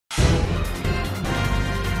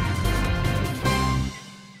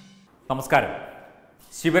നമസ്കാരം.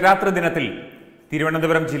 ശിവരാത്രി ദിനത്തിൽ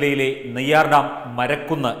തിരുവനന്തപുരം ജില്ലയിലെ നെയ്യാർ ഡാം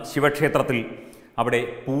മരക്കുന്ന് ശിവക്ഷേത്രത്തിൽ അവിടെ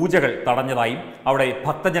പൂജകൾ തടഞ്ഞതായും അവിടെ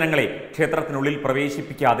ഭക്തജനങ്ങളെ ക്ഷേത്രത്തിനുള്ളിൽ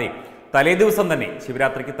പ്രവേശിപ്പിക്കാതെ തലേദിവസം തന്നെ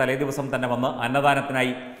ശിവരാത്രിക്ക് തലേദിവസം തന്നെ വന്ന്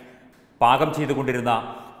അന്നദാനത്തിനായി പാകം ചെയ്തുകൊണ്ടിരുന്ന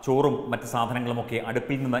ചോറും മറ്റ് സാധനങ്ങളുമൊക്കെ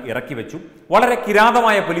അടുപ്പിൽ നിന്ന് ഇറക്കി വെച്ചു. വളരെ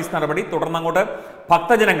കിരാതമായ പോലീസ് നടപടി. തുടർന്നങ്ങോട്ട്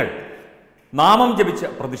ഭക്തജനങ്ങൾ നാമം ജപിച്ച്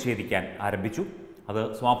പ്രതിഷേധിക്കാൻ ആരംഭിച്ചു. അത്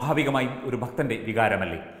സ്വാഭാവികമായും ഒരു ഭക്തന്റെ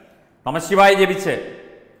വികാരമല്ലേ. നമശിവായ ജപിച്ച്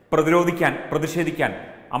പ്രതിഷേധിക്കാൻ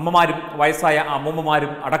അമ്മമാരും വയസ്സായ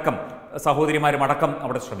അമ്മൂമ്മമാരും അടക്കം സഹോദരിമാരും അടക്കം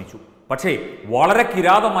അവിടെ ശ്രമിച്ചു. പക്ഷേ വളരെ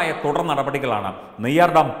കിരാതമായ തുടർ നടപടികളാണ് നെയ്യാർ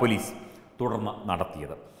ഡാം പോലീസ് തുടർന്ന്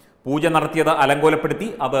നടത്തിയത്. പൂജ നടത്തിയത് അലങ്കോലപ്പെടുത്തി.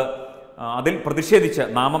 അതിൽ പ്രതിഷേധിച്ച്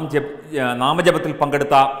നാമജപത്തിൽ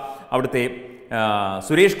പങ്കെടുത്ത അവിടുത്തെ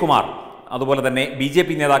സുരേഷ് കുമാർ, അതുപോലെ തന്നെ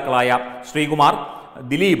BJP നേതാക്കളായ ശ്രീകുമാർ,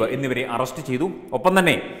 ദിലീപ് എന്നിവരെ അറസ്റ്റ് ചെയ്തു. ഒപ്പം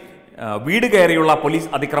തന്നെ വീട് കയറിയുള്ള പോലീസ്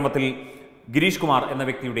അതിക്രമത്തിൽ ഗിരീഷ് കുമാർ എന്ന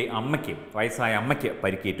വ്യക്തിയുടെ വയസ്സായ അമ്മയ്ക്ക്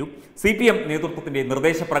പരിക്കേറ്റു. CPM നേതൃത്വത്തിന്റെ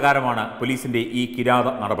നിർദ്ദേശപ്രകാരമാണ് പോലീസിന്റെ ഈ കിരാത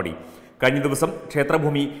നടപടി. കഴിഞ്ഞ ദിവസം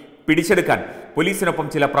ക്ഷേത്രഭൂമി പിടിച്ചെടുക്കാൻ പോലീസിനൊപ്പം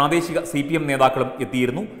ചില പ്രാദേശിക CPM നേതാക്കളും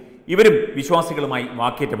എത്തിയിരുന്നു. ഇവരും വിശ്വാസികളുമായി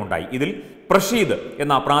വാക്കേറ്റമുണ്ടായി. ഇതിൽ പ്രഷീദ്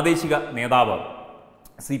എന്ന പ്രാദേശിക നേതാവ്,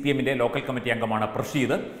 CPMന്റെ ലോക്കൽ കമ്മിറ്റി അംഗമാണ്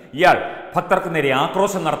പ്രഷീദ്. ഇയാൾ ഭക്തർക്ക് നേരെ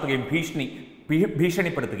ആക്രോശം നടത്തുകയും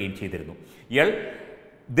ഭീഷണിപ്പെടുത്തുകയും ചെയ്തിരുന്നു. ഇയാൾ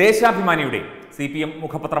ദേശാഭിമാനിയുടെ CPM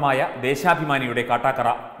മുഖപത്രമായ ദേശാഭിമാനിയുടെ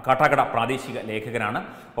കാട്ടാക്കട പ്രാദേശിക ലേഖകനാണ്.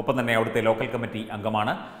 ഒപ്പം തന്നെ അവിടുത്തെ ലോക്കൽ കമ്മിറ്റി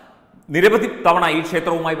അംഗമാണ്. നിരവധി തവണ ഈ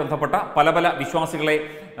ക്ഷേത്രവുമായി ബന്ധപ്പെട്ട പല വിശ്വാസികളെ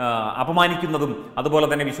അപമാനിക്കുന്നതും അതുപോലെ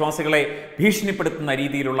തന്നെ വിശ്വാസികളെ ഭീഷണിപ്പെടുത്തുന്ന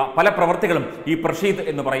രീതിയിലുള്ള പല പ്രവർത്തികളും ഈ പ്രഷീദ്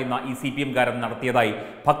എന്ന് പറയുന്ന ഈ CPM കാരൻ നടത്തിയതായി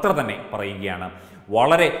ഭക്തർ തന്നെ പറയുകയാണ്.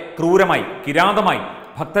 വളരെ ക്രൂരമായി, കിരാതമായി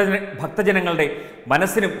ഭക്തജനങ്ങളുടെ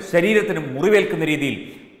മനസ്സിനും ശരീരത്തിനും മുറിവേൽക്കുന്ന രീതിയിൽ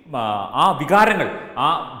ആ വികാരങ്ങൾ, ആ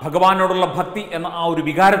ഭഗവാനോടുള്ള ഭക്തി എന്ന ആ ഒരു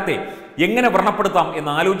വികാരത്തെ എങ്ങനെ വ്രണപ്പെടുത്താം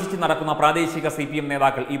എന്ന് ആലോചിച്ച് നടക്കുന്ന പ്രാദേശിക CPM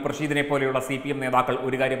നേതാക്കൾ, ഈ പ്രഷീദിനെ പോലെയുള്ള CPM നേതാക്കൾ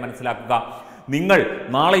ഒരു കാര്യം മനസ്സിലാക്കുക. നിങ്ങൾ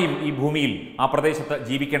നാളെയും ഈ ഭൂമിയിൽ ആ പ്രദേശത്ത്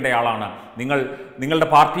ജീവിക്കേണ്ടയാളാണ്. നിങ്ങളുടെ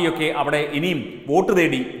പാർട്ടിയൊക്കെ അവിടെ ഇനിയും വോട്ട്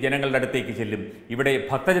തേടി ജനങ്ങളുടെ അടുത്തേക്ക് ചെല്ലും. ഇവിടെ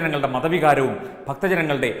ഭക്തജനങ്ങളുടെ മതവികാരവും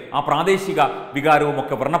ഭക്തജനങ്ങളുടെ ആ പ്രാദേശിക വികാരവും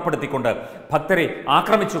ഒക്കെ വ്രണപ്പെടുത്തിക്കൊണ്ട് ഭക്തരെ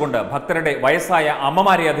ആക്രമിച്ചുകൊണ്ട് ഭക്തരുടെ വയസ്സായ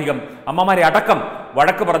അമ്മമാരെ അടക്കം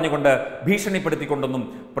വഴക്ക് പറഞ്ഞുകൊണ്ട് ഭീഷണിപ്പെടുത്തിക്കൊണ്ടൊന്നും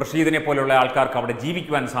പ്രഷീദിനെ പോലെയുള്ള ആൾക്കാർക്ക് അവിടെ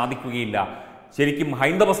ജീവിക്കുവാൻ സാധിക്കുകയില്ല. ശരിക്കും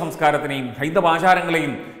ഹൈന്ദവ സംസ്കാരത്തിനെയും ഹൈന്ദവ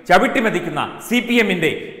ആചാരങ്ങളെയും ചവിട്ടിമെതിക്കുന്ന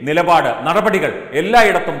CPMന്റെ നിലപാട്, നടപടികൾ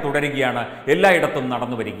എല്ലായിടത്തും തുടരുകയാണ്, എല്ലായിടത്തും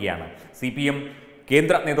നടന്നു വരികയാണ്. CPM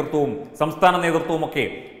കേന്ദ്ര നേതൃത്വവും സംസ്ഥാന നേതൃത്വവും ഒക്കെ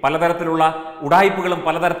പലതരത്തിലുള്ള ഉടായ്പകളും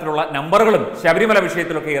പലതരത്തിലുള്ള നമ്പറുകളും ശബരിമല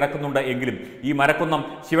വിഷയത്തിലൊക്കെ ഇറക്കുന്നുണ്ട്. എങ്കിലും ഈ മരക്കുന്നം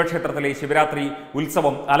ശിവക്ഷേത്രത്തിലെ ശിവരാത്രി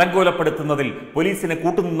ഉത്സവം അലങ്കോലപ്പെടുത്തുന്നതിൽ പോലീസിനെ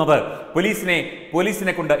കൂട്ടുനിന്നത്,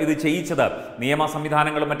 പോലീസിനെ കൊണ്ട് ഇത് ചെയ്യിച്ചത് നിയമ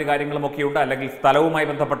സംവിധാനങ്ങളും മറ്റു കാര്യങ്ങളും ഒക്കെയുണ്ട്. അല്ലെങ്കിൽ സ്ഥലവുമായി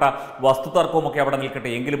ബന്ധപ്പെട്ട വസ്തുതർക്കവും ഒക്കെ അവിടെ നിൽക്കട്ടെ,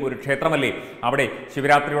 എങ്കിലും ഒരു ക്ഷേത്രമല്ലേ, അവിടെ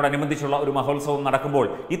ശിവരാത്രിയോടനുബന്ധിച്ചുള്ള ഒരു മഹോത്സവം നടക്കുമ്പോൾ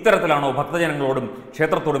ഇത്തരത്തിലാണോ ഭക്തജനങ്ങളോടും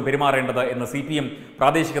ക്ഷേത്രത്തോടും പെരുമാറേണ്ടത് എന്ന് CPM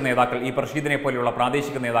പ്രാദേശിക നേതാക്കൾ, ഈ പ്രഷീദിനെ പോലെയുള്ള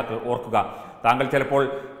പ്രാദേശിക നേതാക്കൾ ഓർക്കുക. താങ്കൾ ചിലപ്പോൾ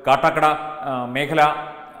കാട്ടാക്കട മേഖല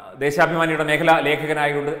ദേശാഭിമാനിയുടെ മേഖല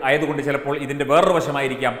ലേഖകനായതുകൊണ്ട് ചിലപ്പോൾ ഇതിൻ്റെ വേറൊരു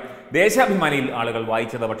വശമായിരിക്കാം ദേശാഭിമാനിയിൽ ആളുകൾ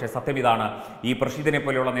വായിച്ചത്. പക്ഷേ സത്യം ഇതാണ്, ഈ പ്രഷീദിനെ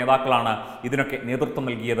പോലെയുള്ള നേതാക്കളാണ് ഇതിനൊക്കെ നേതൃത്വം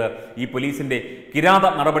നൽകിയത്. ഈ പോലീസിൻ്റെ കിരാത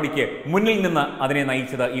നടപടിക്ക് മുന്നിൽ നിന്ന് അതിനെ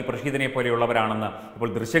നയിച്ചത് ഈ പ്രഷീദിനെ പോലെയുള്ളവരാണെന്ന്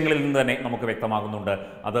ഇപ്പോൾ ദൃശ്യങ്ങളിൽ നിന്ന് തന്നെ നമുക്ക് വ്യക്തമാകുന്നുണ്ട്.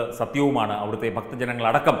 അത് സത്യവുമാണ്. അവിടുത്തെ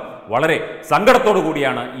ഭക്തജനങ്ങളടക്കം വളരെ സങ്കടത്തോടു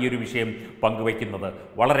കൂടിയാണ് ഈ ഒരു വിഷയം പങ്കുവയ്ക്കുന്നത്.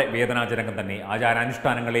 വളരെ വേദനാജനകം തന്നെ.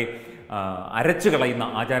 ആചാരാനുഷ്ഠാനങ്ങളെ അരച്ചു കളയുന്ന,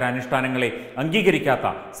 ആചാരാനുഷ്ഠാനങ്ങളെ അംഗീകരിക്കാത്ത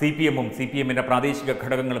CPMും CPMന്റെ പ്രാദേശിക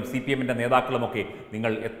ഘടകങ്ങളും CPMന്റെ നേതാക്കളുമൊക്കെ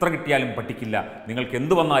നിങ്ങൾ എത്ര കിട്ടിയാലും പഠിക്കില്ല. നിങ്ങൾക്ക്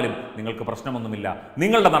എന്തു വന്നാലും നിങ്ങൾക്ക് പ്രശ്നമൊന്നുമില്ല.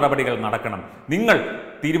 നിങ്ങളുടെ നടപടികൾ നടക്കണം, നിങ്ങൾ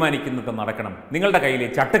തീരുമാനിക്കുന്നത് നടക്കണം. നിങ്ങളുടെ കയ്യിലെ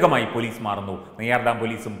ചട്ടുകമായി പോലീസ് മാറുന്നു. നെയ്യാർ ഡാം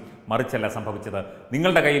പോലീസും മറിച്ചല്ല സംഭവിച്ചത്.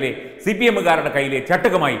 നിങ്ങളുടെ കയ്യിലെ CPMകാരുടെ കയ്യിലെ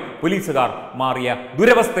ചട്ടുകമായി പോലീസുകാർ മാറിയ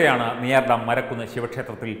ദുരവസ്ഥയാണ് നെയ്യാർ ഡാം മരക്കുന്ന്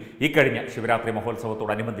ശിവക്ഷേത്രത്തിൽ ഇക്കഴിഞ്ഞ ശിവരാത്രി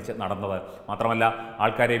മഹോത്സവത്തോടനുബന്ധിച്ച് നടന്നത്. മാത്രമല്ല,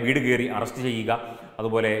 ആൾക്കാരെ വീട് കയറി അറസ്റ്റ് ചെയ്യുക,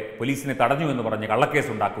 അതുപോലെ പോലീസിനെ തടഞ്ഞു എന്ന് പറഞ്ഞ് കള്ളക്കേസ്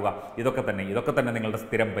ഉണ്ടാക്കുക, ഇതൊക്കെ തന്നെ നിങ്ങളുടെ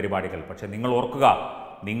സ്ഥിരം പരിപാടികൾ. പക്ഷേ നിങ്ങൾ ഓർക്കുക,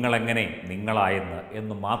 നിങ്ങളെങ്ങനെ നിങ്ങളായെന്ന്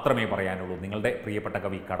എന്ന് മാത്രമേ പറയാനുള്ളൂ. നിങ്ങളുടെ പ്രിയപ്പെട്ട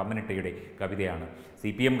കവി കടമ്മനിട്ടയുടെ കവിതയാണ്.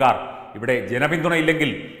 CPMകാർ ഇവിടെ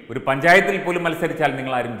ജനപിന്തുണയില്ലെങ്കിൽ ഒരു പഞ്ചായത്തിൽ പോലും മത്സരിച്ചാൽ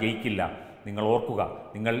നിങ്ങളാരും ജയിക്കില്ല. നിങ്ങൾ ഓർക്കുക,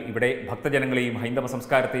 നിങ്ങൾ ഇവിടെ ഭക്തജനങ്ങളെയും ഹൈന്ദവ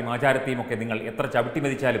സംസ്കാരത്തെയും ആചാരത്തെയും ഒക്കെ നിങ്ങൾ എത്ര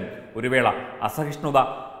ചവിട്ടിമെതിച്ചാലും ഒരു വേള അസഹിഷ്ണുത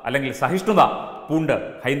അല്ലെങ്കിൽ സഹിഷ്ണുത പൂണ്ട്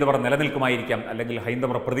ഹൈന്ദവർ നിലനിൽക്കുമായിരിക്കാം, അല്ലെങ്കിൽ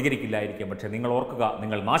ഹൈന്ദവർ പ്രതികരിക്കില്ലായിരിക്കാം. പക്ഷേ നിങ്ങൾ ഓർക്കുക,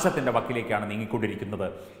 നിങ്ങൾ നാശത്തിൻ്റെ വക്കിലേക്കാണ് നീങ്ങിക്കൊണ്ടിരിക്കുന്നത്.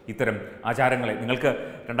 ഇത്തരം ആചാരങ്ങളെ നിങ്ങൾക്ക്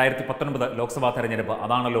 2019 ലോക്സഭാ തെരഞ്ഞെടുപ്പ്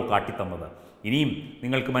അതാണല്ലോ കാട്ടിത്തന്നത്. ഇനിയും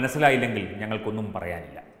നിങ്ങൾക്ക് മനസ്സിലായില്ലെങ്കിൽ ഞങ്ങൾക്കൊന്നും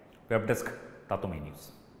പറയാനില്ല. വെബ് ഡെസ്ക് തത്വമൈ ന്യൂസ്.